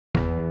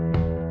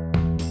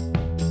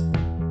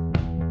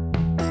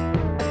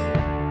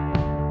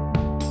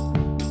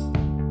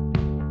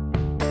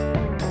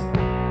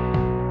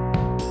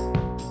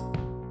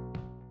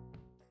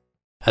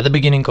At the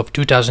beginning of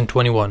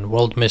 2021,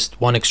 world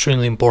missed one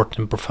extremely important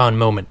and profound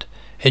moment.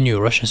 A new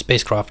Russian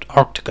spacecraft,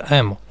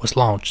 Arktika-M, was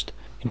launched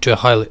into a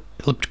highly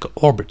elliptical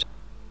orbit.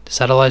 The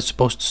satellite is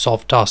supposed to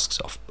solve tasks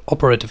of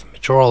operative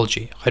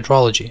meteorology,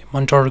 hydrology,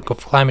 monitoring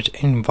of climate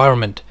and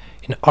environment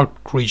in the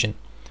Arctic region,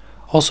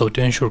 also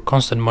to ensure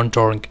constant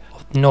monitoring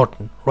of the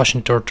northern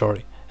Russian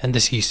territory and the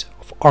seas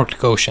of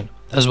Arctic Ocean,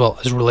 as well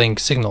as relaying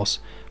signals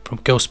from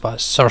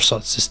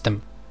Kospas-Sarsat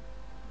system.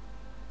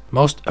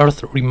 Most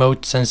Earth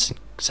remote sensing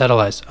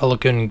satellites are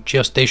located in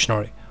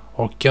geostationary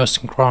or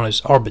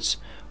geosynchronous orbits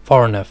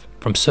far enough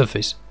from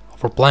surface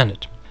of our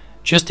planet.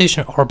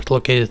 Geostationary orbit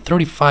located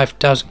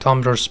 35,000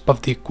 kilometers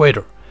above the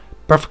equator,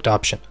 perfect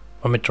option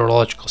for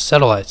meteorological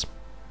satellites.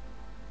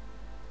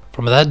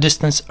 From that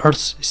distance,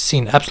 Earth is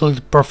seen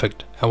absolutely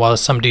perfect, and while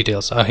some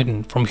details are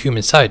hidden from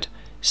human sight,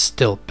 is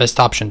still best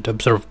option to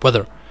observe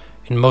weather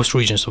in most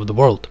regions of the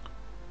world.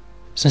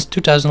 Since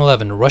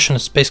 2011, Russian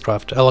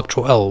spacecraft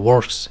Electro-L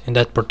works in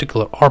that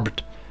particular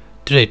orbit.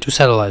 Today, two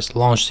satellites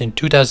launched in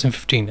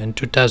 2015 and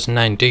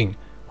 2019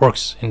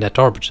 works in that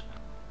orbit.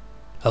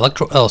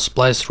 Electro-L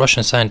supplies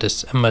Russian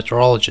scientists and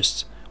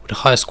meteorologists with the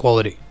highest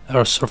quality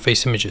Earth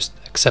surface images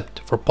except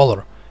for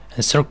polar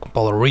and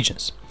circumpolar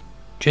regions.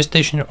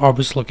 Geostationary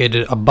orbits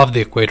located above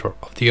the equator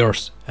of the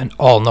Earth and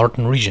all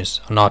northern regions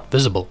are not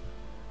visible.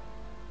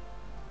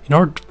 In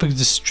order to fix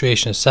this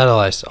situation,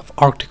 satellites of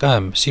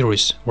Arktika-M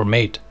series were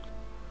made.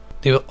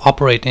 They will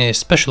operate in a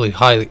especially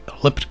highly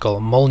elliptical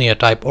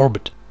Molniya-type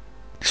orbit.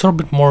 This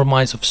orbit more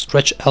reminds of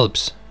stretched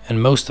ellipse,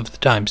 and most of the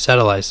time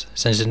satellites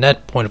sense the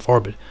net point of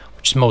orbit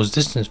which is most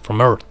distant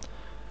from Earth,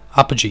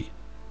 apogee,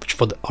 which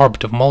for the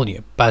orbit of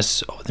Molniya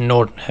passes over the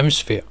northern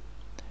hemisphere.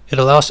 It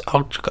allows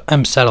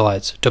Arktika-M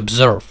satellites to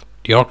observe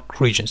the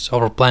Arctic regions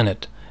of our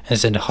planet and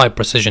send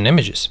high-precision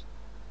images.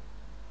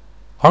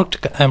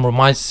 Arktika-M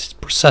reminds its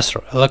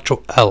processor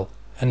Electro-L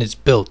and is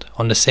built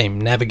on the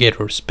same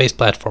Navigator space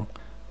platform.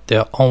 There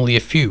are only a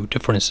few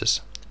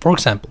differences. For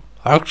example,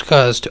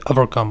 Arktika has to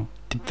overcome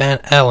the Van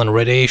Allen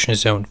radiation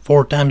zone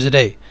 4 times a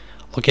day,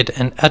 located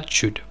at an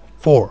altitude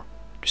of 4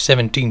 to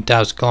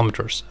 17,000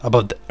 kilometers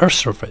above the Earth's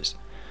surface.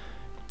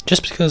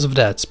 Just because of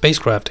that,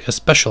 spacecraft has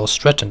special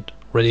strengthened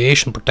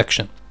radiation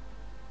protection.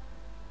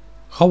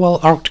 How well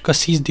Arktika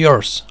sees the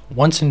Earth?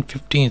 Once in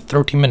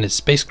 15-30 minutes,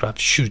 spacecraft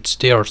shoots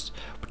the Earth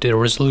with a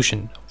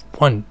resolution of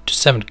 1 to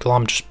 7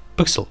 kilometers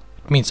per pixel.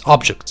 It means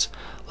objects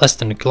less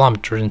than a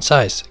kilometer in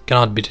size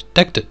cannot be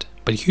detected,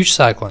 but huge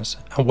cyclones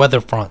and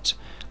weather fronts,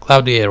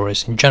 cloudy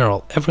areas in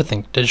general,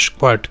 everything that is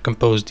required to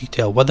compose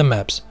detailed weather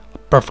maps are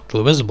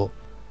perfectly visible.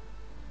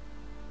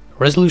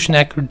 Resolution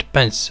accuracy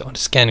depends on the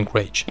scanning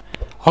range.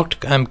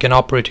 Arktika-M can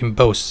operate in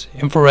both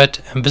infrared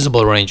and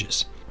visible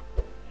ranges.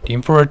 The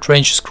infrared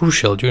range is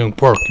crucial during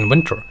work in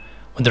winter,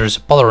 when there is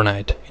a polar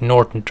night in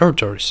northern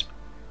territories.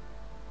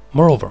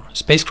 Moreover,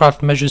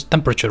 spacecraft measures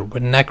temperature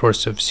with an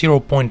accuracy of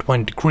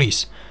 0.1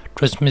 degrees,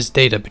 transmits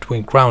data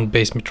between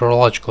ground-based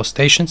meteorological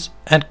stations,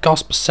 and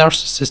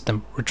Kospas-Sarsat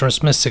system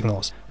retransmits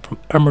signals from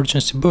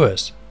emergency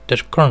buoys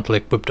that are currently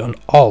equipped on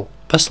all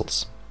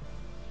vessels.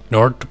 In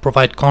order to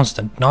provide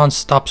constant,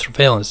 non-stop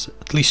surveillance,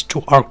 at least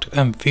 2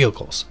 Arktika-M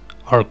vehicles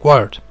are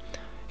required.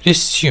 It is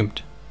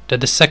assumed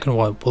that the second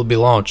one will be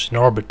launched in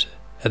orbit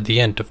at the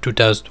end of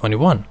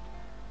 2021.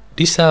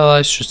 These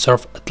satellites should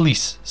serve at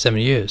least 7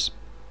 years.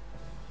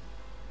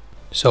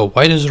 So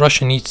why does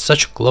Russia need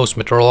such close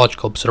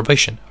meteorological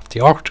observation of the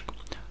Arctic?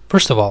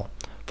 First of all,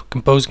 for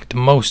composing the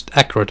most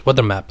accurate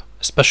weather map,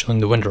 especially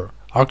in the winter.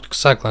 Arctic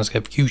cyclones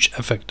have huge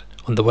effect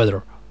on the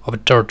weather of the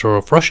territory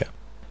of Russia.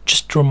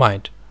 Just to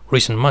remind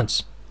recent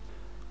months,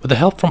 with the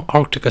help from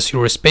Arktika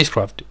series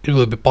spacecraft, it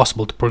will be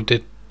possible to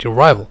predict the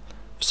arrival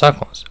of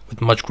cyclones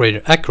with much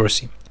greater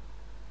accuracy.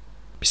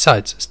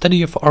 Besides,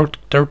 study of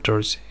Arctic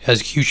territories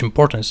has huge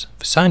importance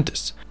for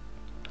scientists.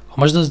 How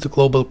much does the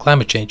global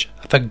climate change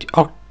affect the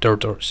Arctic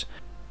territories?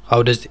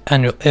 How does the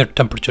annual air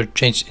temperature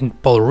change in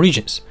polar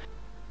regions?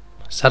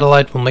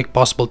 Satellite will make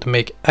possible to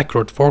make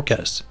accurate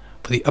forecasts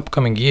for the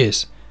upcoming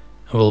years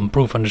and will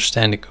improve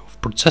understanding of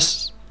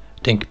processes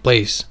taking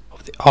place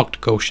of the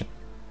Arctic Ocean.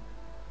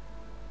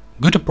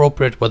 Good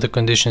appropriate weather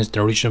conditions in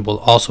the region will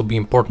also be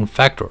an important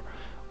factor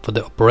for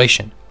the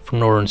operation of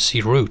Northern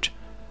Sea route,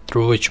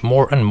 through which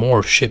more and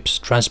more ships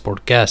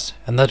transport gas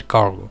and other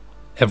cargo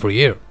every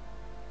year. A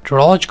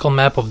meteorological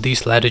map of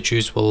these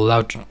latitudes will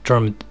allow to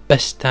determine the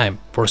best time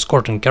for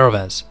escorting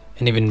caravans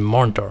and even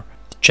monitor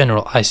the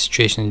general ice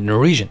situation in the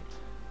region.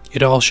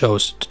 It all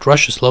shows that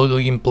Russia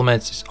slowly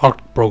implements its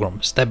Arctic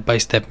program step by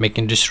step,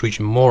 making this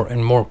region more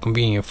and more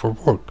convenient for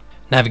work,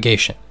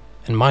 navigation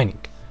and mining.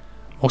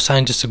 Most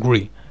scientists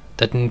agree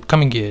that in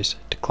coming years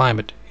the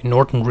climate in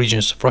northern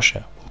regions of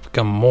Russia will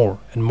become more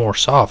and more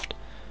soft,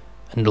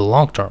 and in the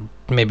long term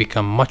it may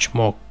become much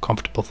more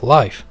comfortable for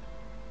life.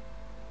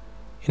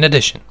 In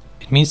addition,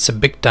 it means a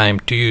big time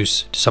to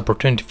use this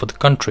opportunity for the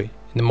country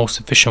in the most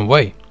efficient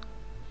way.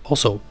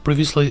 Also,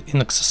 previously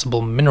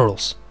inaccessible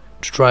minerals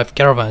to drive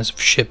caravans of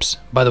ships.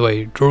 By the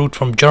way, the route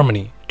from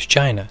Germany to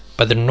China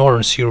by the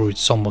Northern Sea route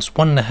is almost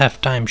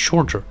 1.5 times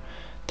shorter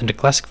than the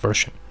classic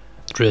version.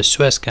 through the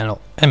Suez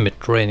Canal and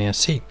Mediterranean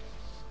Sea.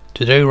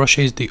 Today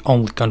Russia is the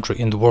only country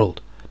in the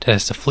world that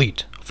has a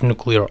fleet of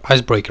nuclear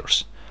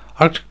icebreakers.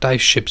 Arctic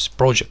Ice Ships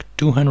Project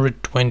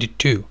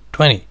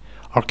 222-20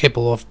 are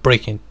capable of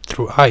breaking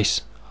through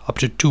ice up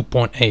to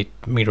 2.8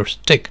 meters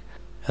thick,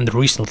 and the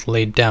recently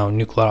laid down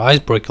nuclear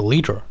icebreaker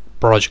leader,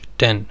 Project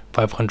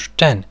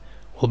 10-510,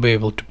 will be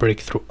able to break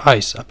through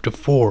ice up to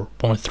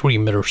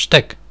 4.3 meters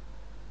thick.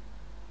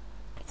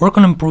 Work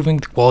on improving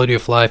the quality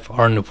of life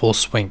are in full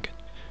swing.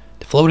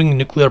 The floating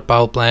nuclear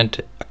power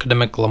plant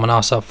Akademik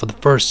Lomonosov for the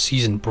first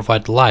season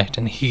provided light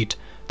and heat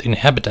to the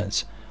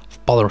inhabitants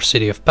of polar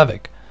city of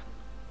Pevek.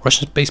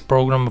 Russian space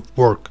program of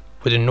work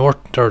with the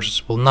Northern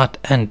Territories will not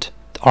end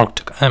the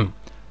Arktika-M.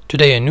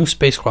 Today, new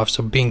spacecrafts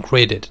are being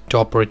created to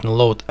operate in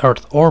low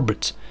Earth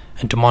orbits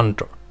and to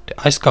monitor the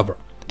ice cover.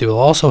 They will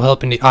also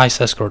help in the ice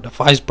escort of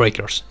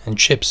icebreakers and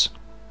ships.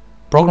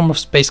 Program of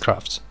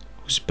spacecrafts,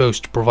 who is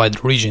supposed to provide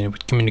the region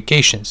with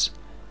communications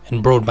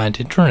and broadband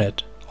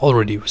internet,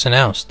 already was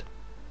announced.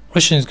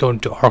 Russia is going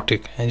to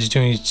Arctic and is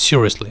doing it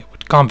seriously,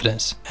 with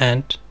confidence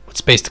and with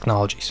space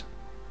technologies.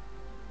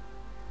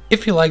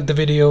 If you liked the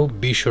video,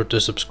 be sure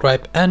to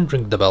subscribe and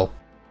ring the bell.